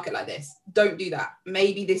 try not to market like this, don't do that,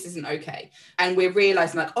 maybe this isn't okay, and we're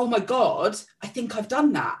realizing like, oh my God, I think I've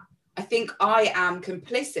done that. I think I am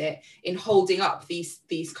complicit in holding up these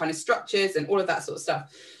kind of structures and all of that sort of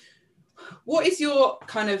stuff. What is your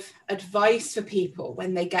kind of advice for people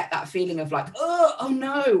when they get that feeling of like, oh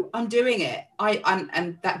no, I'm doing it,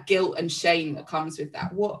 and that guilt and shame that comes with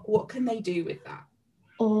that? What can they do with that?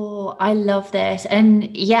 Oh, I love this.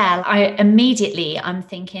 And I'm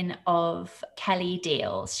thinking of Kelly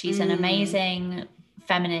Deals. She's an amazing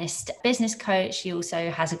feminist business coach. She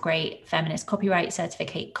also has a great feminist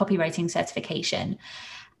copywriting certification.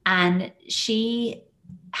 And she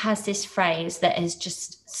has this phrase that has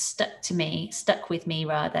just stuck with me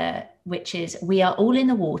rather, which is, we are all in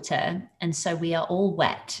the water and so we are all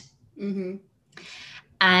wet. Mm-hmm.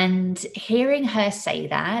 And hearing her say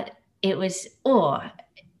that, it was, I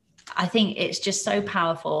think it's just so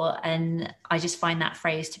powerful. And I just find that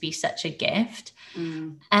phrase to be such a gift.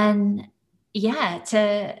 And yeah,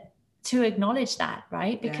 to acknowledge that,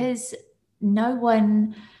 right? Because no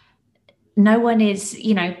one is,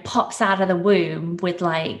 pops out of the womb with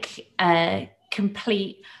like a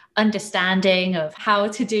complete understanding of how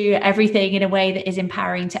to do everything in a way that is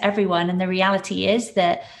empowering to everyone. And the reality is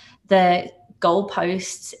that the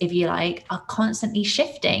goalposts, if you like, are constantly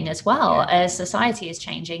shifting as well as society is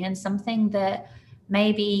changing. And something that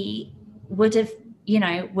maybe would have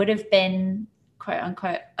been quote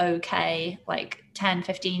unquote okay like 10,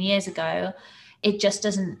 15 years ago, it just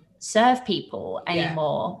doesn't serve people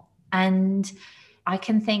anymore. And I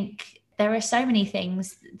can think there are so many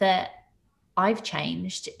things that I've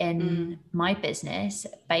changed in my business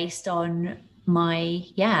based on my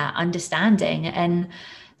understanding. And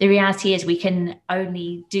the reality is we can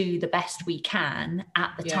only do the best we can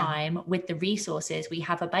at the time with the resources we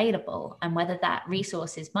have available. And whether that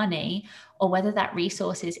resource is money or whether that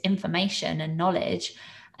resource is information and knowledge.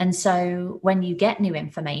 And so when you get new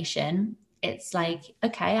information, it's like,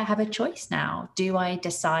 okay, I have a choice now. Do I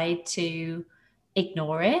decide to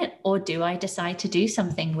ignore it or do I decide to do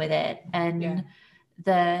something with it? And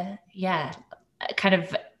kind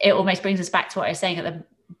of, it almost brings us back to what I was saying at the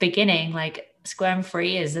beginning, like Squirm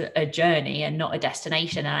Free is a journey and not a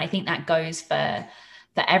destination. And I think that goes for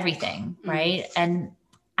everything, right? And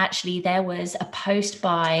actually there was a post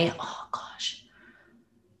by,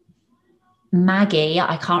 Maggie,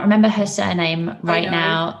 I can't remember her surname right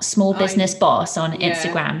now, Small Business Boss on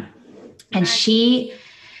Instagram. And she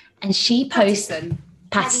posted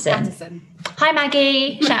Patterson. Hi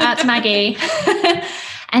Maggie, shout out to Maggie.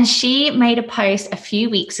 And she made a post a few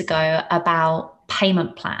weeks ago about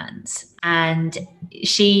payment plans. And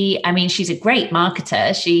she's a great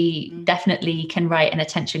marketer. She definitely can write an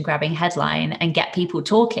attention grabbing headline and get people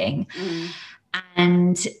talking.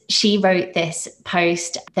 And she wrote this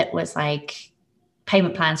post that was like,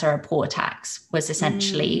 payment plans are a poor tax, was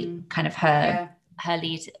essentially kind of her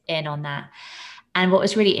lead in on that. And what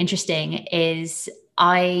was really interesting is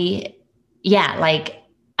I've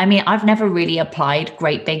never really applied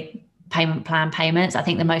great big payment plan payments. I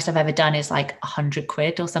think the most I've ever done is like 100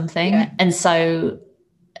 quid or something. Yeah. And so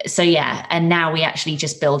and now we actually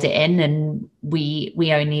just build it in and we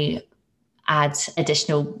only add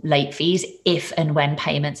additional late fees if and when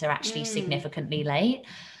payments are actually significantly late.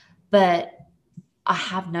 But I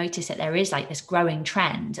have noticed that there is like this growing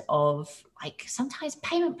trend of like sometimes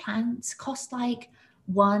payment plans cost like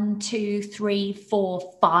 1, 2, 3,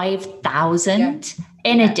 4, 5,000.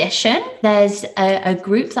 In addition, there's a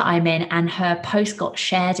group that I'm in and her post got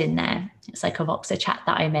shared in there. It's like a Voxer chat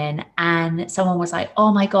that I'm in. And someone was like,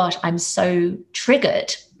 oh my gosh, I'm so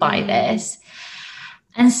triggered by this.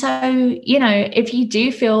 And so, if you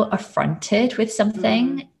do feel affronted with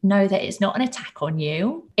something, know that it's not an attack on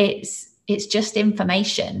you. It's just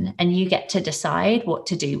information and you get to decide what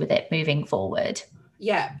to do with it moving forward.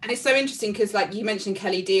 Yeah. And it's so interesting because like you mentioned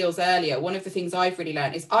Kelly Deals earlier, one of the things I've really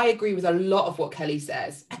learned is I agree with a lot of what Kelly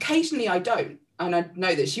says. Occasionally I don't. And I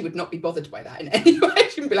know that she would not be bothered by that in any way.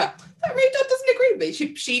 She'd be like, that really doesn't agree with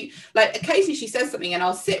me. She like occasionally she says something and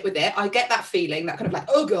I'll sit with it. I get that feeling, that kind of like,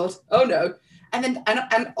 oh God, oh no. And then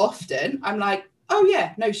and often I'm like, oh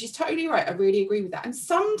yeah, no, she's totally right. I really agree with that. And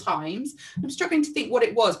sometimes I'm struggling to think what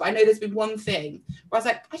it was, but I know there's been one thing where I was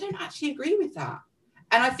like, I don't actually agree with that.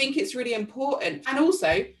 And I think it's really important. And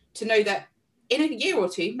also to know that in a year or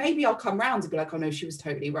two, maybe I'll come round and be like, oh no, she was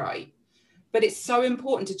totally right. But it's so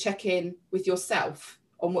important to check in with yourself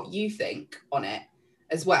on what you think on it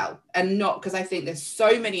as well. And not, because I think there's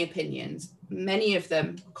so many opinions, many of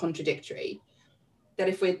them contradictory, that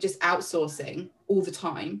if we're just outsourcing all the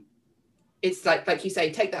time, it's like you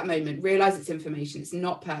say, take that moment, realize it's information, it's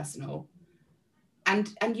not personal.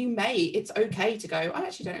 And it's okay to go, I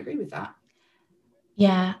actually don't agree with that.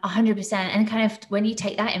 Yeah, 100%. And kind of when you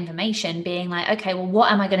take that information being like, okay, well,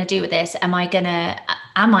 what am I going to do with this? Am I going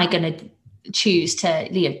to choose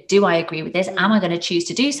to, do I agree with this? Am I going to choose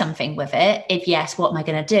to do something with it? If yes, what am I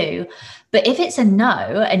going to do? But if it's a no,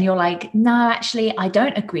 and you're like, no, actually, I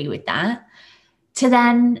don't agree with that, to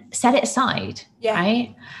then set it aside,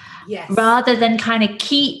 right? Yes. Rather than kind of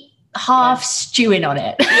keep half stewing on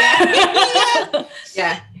it.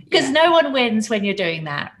 Yeah. Because no one wins when you're doing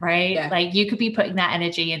that, right? Yeah. Like you could be putting that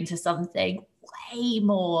energy into something way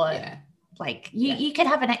more. Yeah. Like you could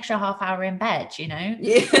have an extra half hour in bed,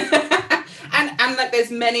 Yeah. And like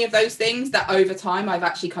there's many of those things that over time I've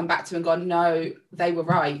actually come back to and gone, no, they were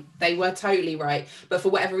right. They were totally right. But for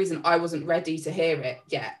whatever reason, I wasn't ready to hear it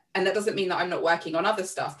yet. And that doesn't mean that I'm not working on other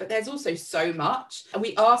stuff, but there's also so much. And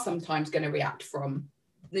we are sometimes going to react from,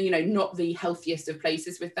 not the healthiest of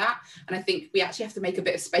places with that. And I think we actually have to make a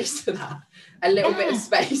bit of space for that, a little bit of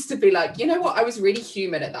space to be like, you know what, I was really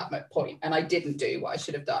human at that point and I didn't do what I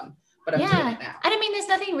should have done. But I'm doing it now. And I mean, there's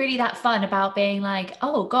nothing really that fun about being like,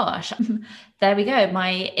 oh gosh, there we go.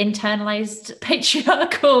 My internalized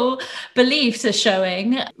patriarchal beliefs are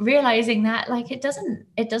showing, realizing that like, it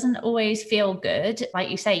doesn't always feel good. Like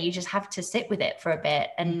you say, you just have to sit with it for a bit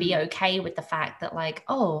and be okay with the fact that like,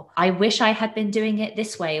 oh, I wish I had been doing it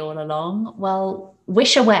this way all along. Well,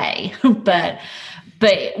 wish away, but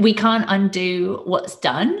we can't undo what's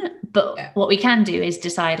done. But what we can do is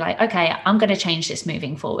decide like, okay, I'm going to change this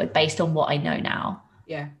moving forward based on what I know now.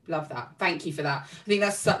 Yeah, love that. Thank you for that. I think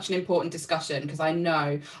that's such an important discussion because I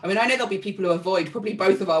know there'll be people who avoid probably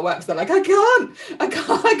both of our works. They're like, I can't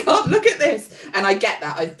look at this. And I get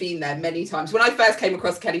that. I've been there many times. When I first came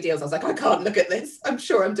across Kelly Deals, I was like, I can't look at this. I'm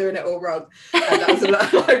sure I'm doing it all wrong. And that was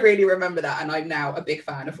I really remember that. And I'm now a big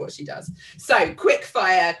fan of what she does. So quick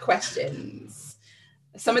fire questions.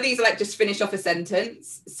 Some of these are like just finish off a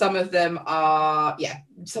sentence. Some of them are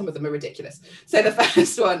ridiculous. So the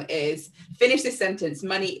first one is finish this sentence.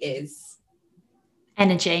 Money is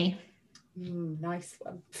energy. Nice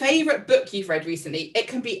one. Favorite book you've read recently? It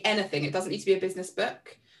can be anything. It doesn't need to be a business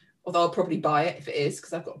book, although I'll probably buy it if it is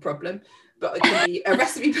because I've got a problem. But it can be a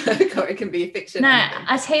recipe book or it can be a fiction. No,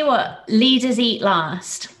 I tell you what, Leaders Eat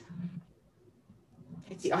Last.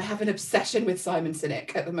 I have an obsession with Simon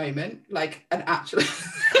Sinek at the moment, like an actual.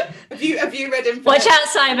 have you read him? Watch out,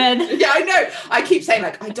 Simon. Yeah, I know. I keep saying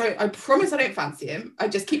like I promise I don't fancy him. I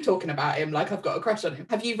just keep talking about him like I've got a crush on him.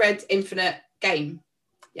 Have you read Infinite Game?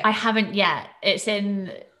 Yeah. I haven't yet. It's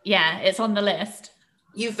on the list.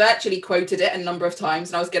 You virtually quoted it a number of times,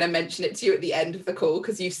 and I was going to mention it to you at the end of the call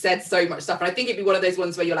because you've said so much stuff. And I think it'd be one of those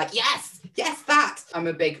ones where you're like, yes, that. I'm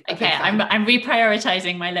a big fan. I'm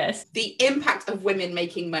reprioritizing my list. The impact of women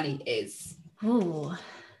making money is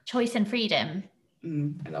choice and freedom.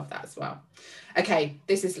 I love that as well. Okay,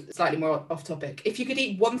 this is slightly more off topic. If you could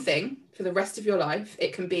eat one thing for the rest of your life,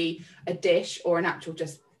 it can be a dish or an actual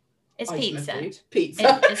just it's pizza. Food.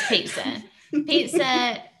 Pizza. It's pizza.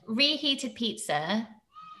 Pizza, reheated pizza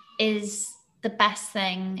is the best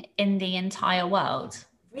thing in the entire world.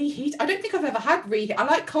 Reheat? I don't think I've ever had reheat. I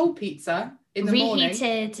like cold pizza in the morning.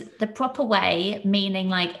 Reheated the proper way, meaning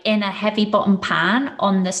like in a heavy bottom pan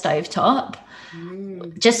on the stovetop.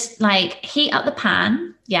 Just like heat up the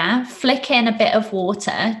pan, flick in a bit of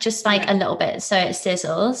water, just like a little bit so it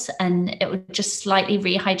sizzles and it would just slightly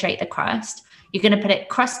rehydrate the crust. You're going to put it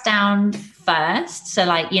crust down first, so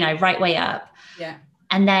like, right way up. Yeah.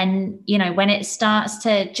 And then, when it starts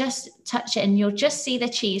to just touch it and you'll just see the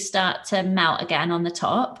cheese start to melt again on the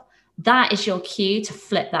top, that is your cue to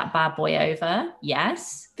flip that bad boy over.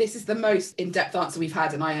 Yes. This is the most in-depth answer we've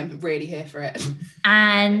had and I am really here for it.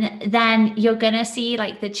 And then you're going to see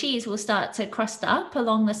like the cheese will start to crust up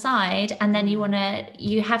along the side. And then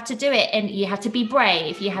you have to do it and you have to be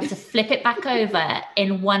brave. You have to flip it back over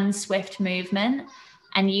in one swift movement.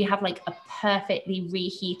 And you have like a perfectly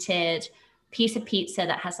reheated piece of pizza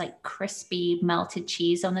that has like crispy melted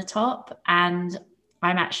cheese on the top. And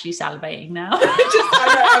I'm actually salivating now.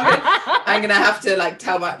 I'm gonna have to like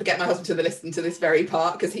get my husband to listen to this very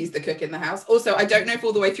part because he's the cook in the house. Also, I don't know if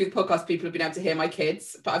all the way through the podcast people have been able to hear my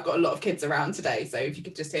kids, but I've got a lot of kids around today. So if you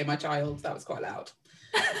could just hear my child, that was quite loud.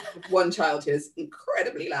 One child who is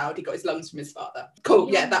incredibly loud. He got his lungs from his father.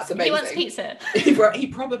 Cool. Yeah, that's amazing. He wants pizza. He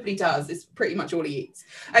probably does. It's pretty much all he eats.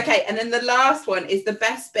 Okay, and then the last one is the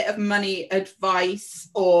best bit of money advice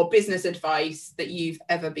or business advice that you've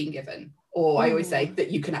ever been given. Or I always say that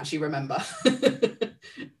you can actually remember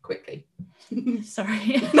quickly.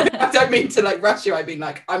 Sorry. I don't mean to like rush you. I mean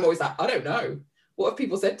like, I'm always like, I don't know. What have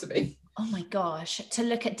people said to me? Oh my gosh. To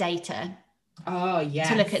look at data. Oh, yeah.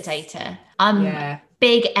 To look at data.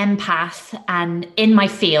 Big empath and in my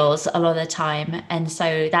feels a lot of the time. And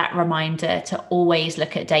so that reminder to always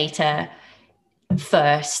look at data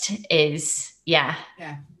first is, Yeah,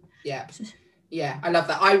 I love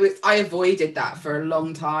that. I avoided that for a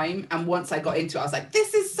long time. And once I got into it, I was like,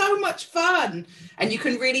 this is so much fun. And you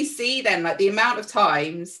can really see then like the amount of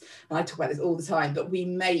times, and I talk about this all the time, that we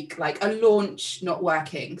make like a launch not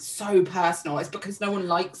working so personal. It's because no one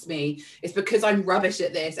likes me. It's because I'm rubbish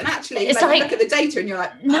at this. And actually, it's like, you look at the data and you're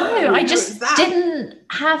like, no, I just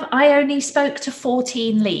I only spoke to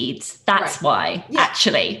 14 leads. That's why,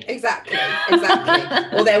 actually. Exactly.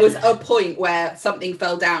 Or there was a point where something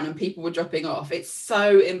fell down and people were dropping off. It's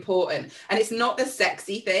so important. And it's not the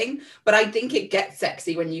sexy thing, but I think it gets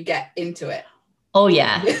sexy when you get into it. Oh,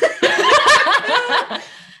 yeah.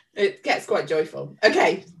 It gets quite joyful.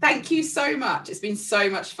 Okay, thank you so much. It's been so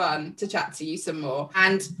much fun to chat to you some more.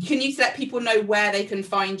 And can you let people know where they can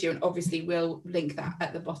find you? And obviously we'll link that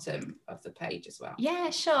at the bottom of the page as well. Yeah,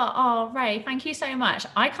 sure. Oh, Ray, thank you so much.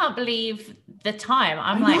 I can't believe the time.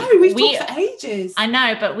 We've talked for ages. I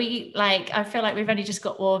know, but I feel like we've only just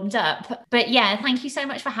got warmed up. But yeah, thank you so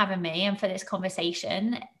much for having me and for this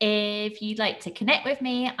conversation. If you'd like to connect with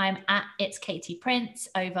me, I'm at It's Katie Prince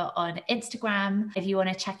over on Instagram. If you want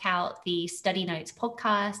to check out the Study Notes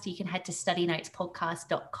podcast, you can head to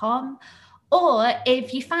studynotespodcast.com. Or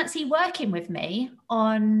if you fancy working with me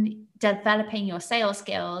on developing your sales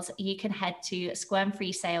skills, you can head to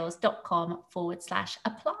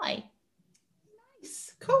squirmfreesales.com/apply.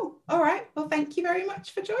 Nice. Cool. All right. Well, thank you very much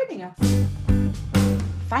for joining us.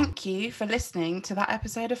 Thank you for listening to that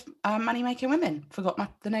episode of Money Making Women. Forgot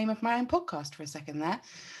the name of my own podcast for a second there.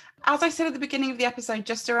 As I said at the beginning of the episode,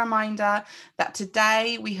 just a reminder that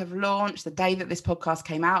today we have launched, the day that this podcast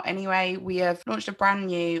came out anyway, we have launched a brand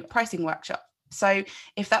new pricing workshop. So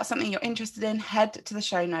if that's something you're interested in, head to the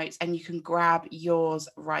show notes and you can grab yours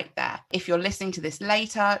right there. If you're listening to this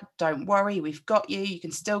later, don't worry, we've got you. You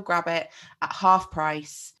can still grab it at half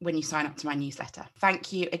price when you sign up to my newsletter.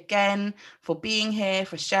 Thank you again for being here,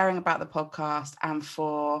 for sharing about the podcast, and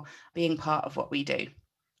for being part of what we do.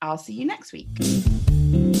 I'll see you next week.